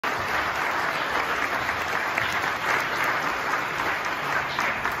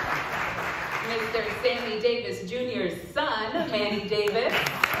Mr. Sammy Davis Jr.'s son, Manny Davis.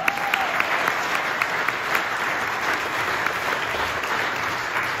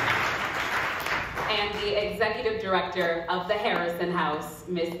 And the Executive Director of the Harrison House,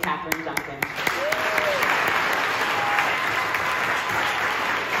 Miss Katherine Duncan.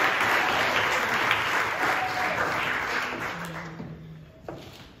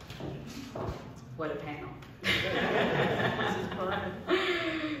 What a panel.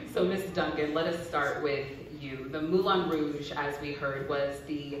 So, Ms. Duncan, let us start with you. The Moulin Rouge, as we heard, was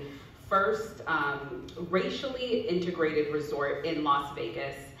the first racially integrated resort in Las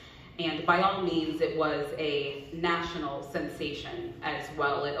Vegas. And by all means, it was a national sensation as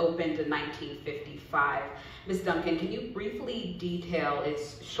well. It opened in 1955. Ms. Duncan, can you briefly detail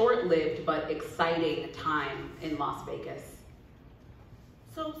its short-lived but exciting time in Las Vegas?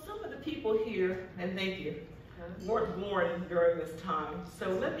 So some of the people here, and thank you, weren't born during this time. So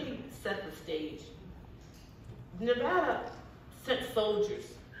let me set the stage. Nevada sent soldiers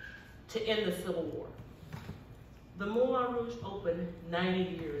to end the Civil War. The Moulin Rouge opened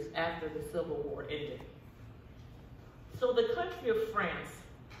 90 years after the Civil War ended. So the country of France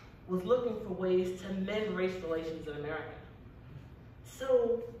was looking for ways to mend race relations in America.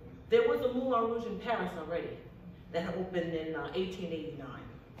 So there was a Moulin Rouge in Paris already that had opened in 1889.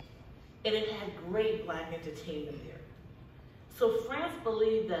 And it had great Black entertainment there. So France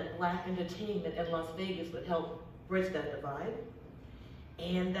believed that Black entertainment in Las Vegas would help bridge that divide.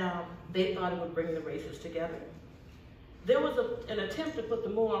 And they thought it would bring the races together. There was an attempt to put the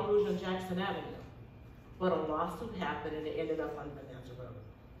Moulin Rouge on Jackson Avenue, but a lawsuit happened and it ended up on Bonanza Road.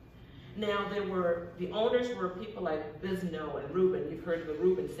 Now the owners were people like Bisno and Reuben. You've heard of the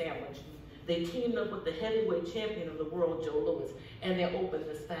Reuben sandwich. They teamed up with the heavyweight champion of the world, Joe Louis, and they opened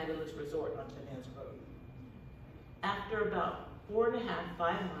this fabulous resort on Bonanza Road. After about 4.5,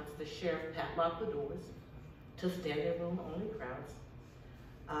 5 months, the sheriff padlocked the doors to standing room only crowds.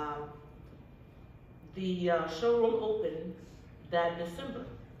 The showroom opened that December.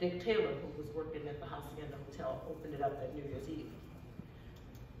 Dick Taylor, who was working at the Hacienda Hotel, opened it up at New Year's Eve.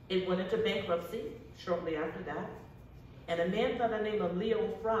 It went into bankruptcy shortly after that, and a man by the name of Leo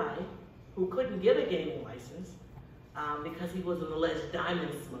Fry, who couldn't get a gaming license because he was an alleged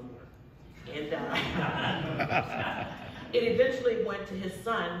diamond smuggler. And it eventually went to his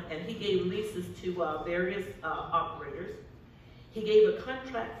son, and he gave leases to various operators. He gave a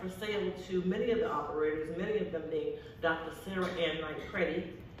contract for sale to many of the operators, many of them being Dr. Sarah Ann Knight Preddy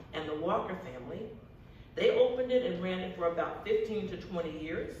and the Walker family. They opened it and ran it for about 15 to 20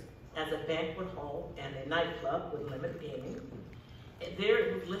 years as a banquet hall and a nightclub with limited gaming. There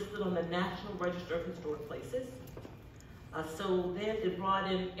it was listed on the National Register of Historic Places. So then it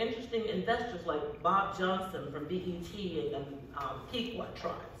brought in interesting investors like Bob Johnson from BET and the Pequot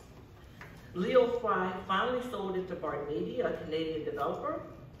tribes. Leo Fry finally sold it to Bart Navy, a Canadian developer,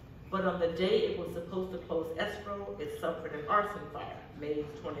 but on the day it was supposed to close escrow, it suffered an arson fire, May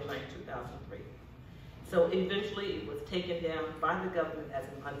 29, 2003. So eventually it was taken down by the government as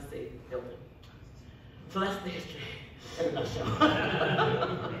an unsafe building. So that's the history in a nutshell.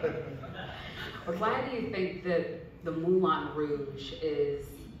 Why do you think that the Moulin Rouge is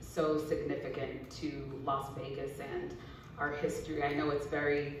so significant to Las Vegas and our history? I know it's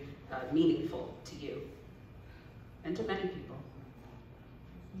very meaningful to you and to many people.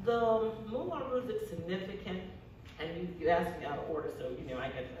 The Moulin Rouge is significant, and you asked me out of order, so I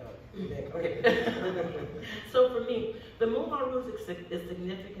get okay. So for me, the Moulin Rouge is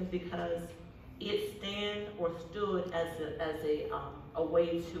significant because it stood as a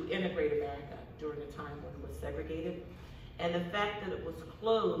way to integrate America during a time when it was segregated, and the fact that it was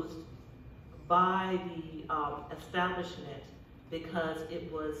closed by the establishment because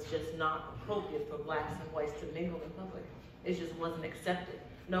it was just not appropriate for blacks and whites to mingle in public. It just wasn't accepted.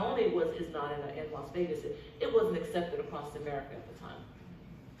 Not only is not in Las Vegas, it wasn't accepted across America at the time.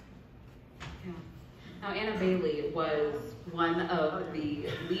 Yeah. Now, Anna Bailey was one of the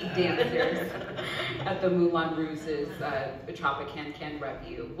lead dancers at the Moulin Rouge's Tropican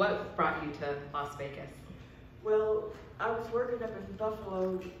Revue. What brought you to Las Vegas? Well, I was working up in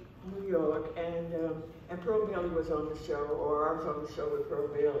Buffalo, New York, and Pearl Bailey was on the show, or I was on the show with Pearl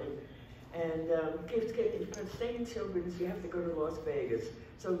Bailey. And for staying children, you have to go to Las Vegas.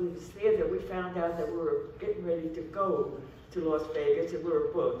 So we was there that we found out that we were getting ready to go to Las Vegas, and we were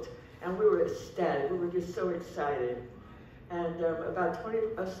booked. And we were ecstatic. We were just so excited. And about 20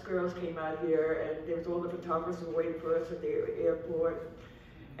 of us girls came out here, and there was all the photographers were waiting for us at the airport.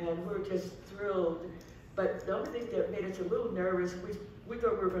 And we were just thrilled. But the only thing that made us a little nervous, we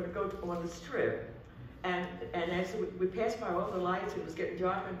thought we were going to go on the Strip. And as we passed by all the lights, it was getting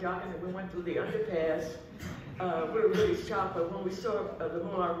darker and darker, and we went through the underpass. We were really shocked, but when we saw the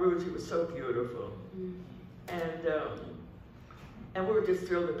Moulin Rouge, it was so beautiful. And we were just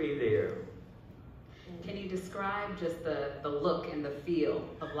thrilled to be there. Can you describe just the look and the feel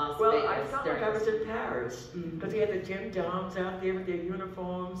of Las Vegas? Well, I felt like I was in Paris, because we had the gym doms out there with their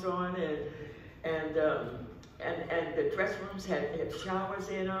uniforms on, and the dress rooms had showers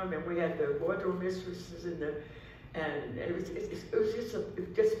in them, and we had the wardrobe mistresses and it was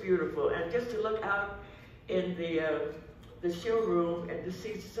just beautiful. And just to look out in the showroom and to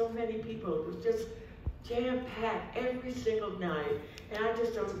see so many people, it was just jam-packed every single night. And I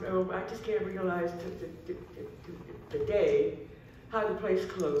just don't know, I just can't realize the day how the place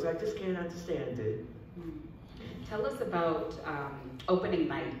closed. I just can't understand it. Tell us about opening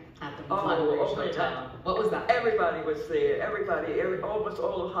night at the Moulin Rouge Hotel. What was that? Everybody was there. Almost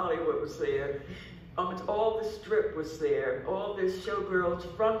all of Hollywood was there. Almost all the Strip was there. All the showgirls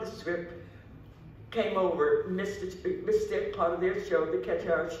from the Strip came over, missed their part of their show to catch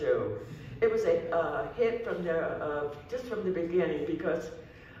our show. It was a hit from just from the beginning, because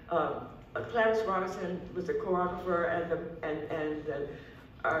Clarence Robinson was the choreographer, and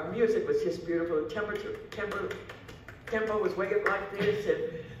our music was just beautiful. The tempo was way up like this,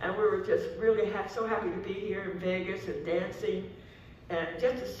 and we were just really so happy to be here in Vegas and dancing, and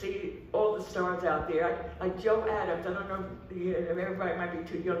just to see all the stars out there. Like Joe Adams, I don't know, everybody might be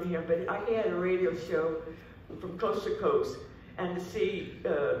too young to hear, but I had a radio show from coast to coast, and to see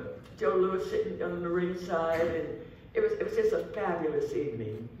Joe Louis sitting on the ringside, and it was just a fabulous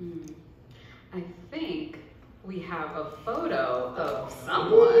evening. I think we have a photo of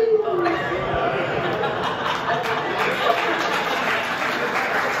someone.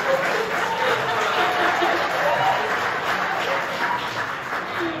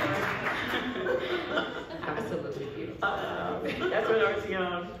 Absolutely beautiful. That's when I was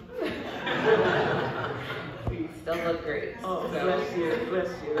young. You still look great. Oh, so. Bless you,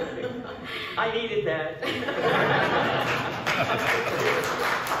 bless you. I needed that.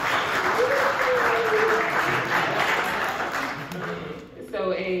 So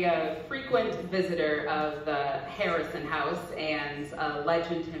a frequent visitor of the Harrison House and a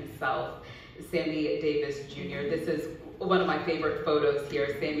legend himself, Sammy Davis Jr. This is one of my favorite photos here.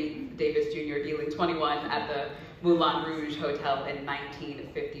 Sammy Davis Jr. dealing 21 at the Moulin Rouge Hotel in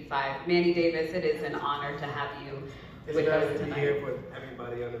 1955. Manny Davis, it is an honor to have you with us tonight. It's nice to be here with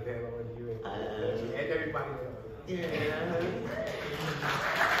everybody on the panel and you and everybody else. Yeah.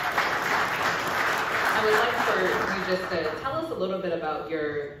 I would like for you just to tell us a little bit about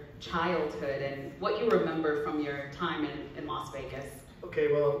your childhood and what you remember from your time in Las Vegas.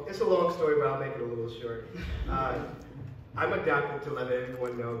 Okay, well, it's a long story, but I'll make it a little short. I'm adopted, to let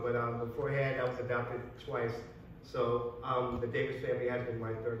everyone know, but beforehand I was adopted twice. So the Davis family has been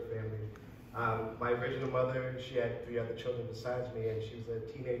my third family. My original mother, she had 3 other children besides me, and she was a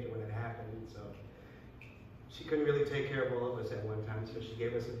teenager when it happened. So she couldn't really take care of all of us at one time, so she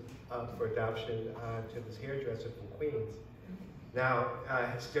gave us up for adoption to this hairdresser from Queens. Now,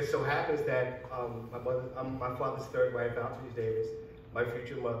 it just so happens that my father's third wife, Alvaranga Davis, my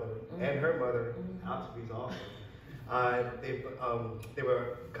future mother, and her mother, Alvaranga also, they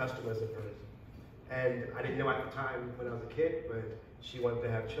were customers of hers. And I didn't know at the time when I was a kid, but she wanted to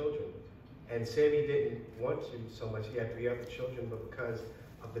have children. And Sammy didn't want to so much. He had 3 other children, but because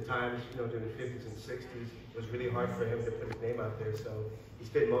of the times, during the 50s and 60s, it was really hard for him to put his name out there. So he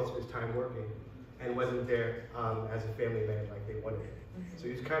spent most of his time working and wasn't there as a family man like they wanted. So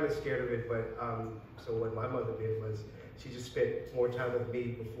he was kind of scared of it, but so what my mother did was she just spent more time with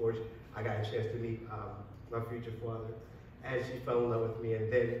me before I got a chance to meet my future father. And she fell in love with me, and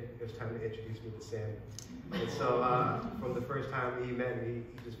then it was time to introduce me to Sammy. And so from the first time he met me,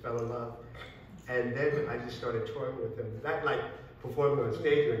 he just fell in love. And then I just started touring with him. Not like performing on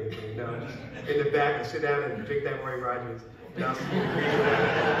stage or anything, just in the back and sit down and drink that Roy Rogers.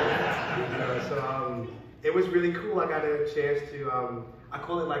 So it was really cool. I got a chance to, I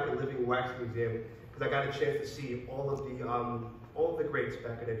call it like a living wax museum, because I got a chance to see all of the greats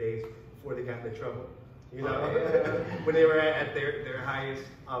back in the days before they got into trouble. When they were at their highest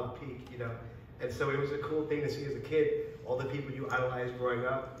peak, And so it was a cool thing to see as a kid, all the people you idolized growing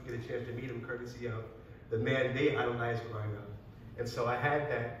up, you get a chance to meet them courtesy of the man they idolized growing up. And so I had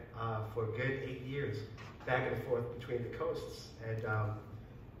that for a good 8 years, back and forth between the coasts. And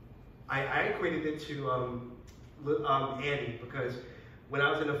I equated it to Annie, because when I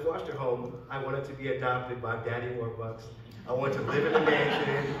was in a foster home, I wanted to be adopted by Daddy Warbucks. I wanted to live in a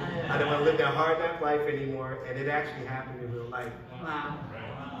mansion. I didn't want to live that hard knock life anymore, and it actually happened in real life. Wow.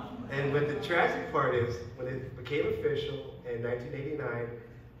 And what the tragic part is, when it became official in 1989,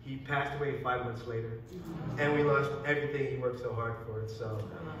 he passed away 5 months later. And we lost everything he worked so hard for. So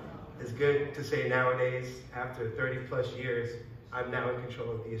it's good to say nowadays, after 30 plus years, I'm now in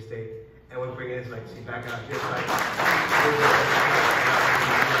control of the estate. And we're bringing his legacy back out, just like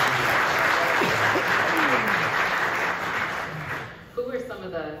Who were some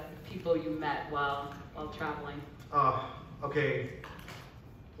of the people you met while traveling? Okay.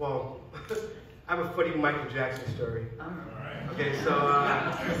 Well, I have a funny Michael Jackson story. Okay, so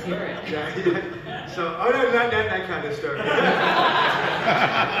Let's hear it. yeah. So, oh no, not that kind of story.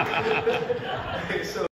 Okay, so.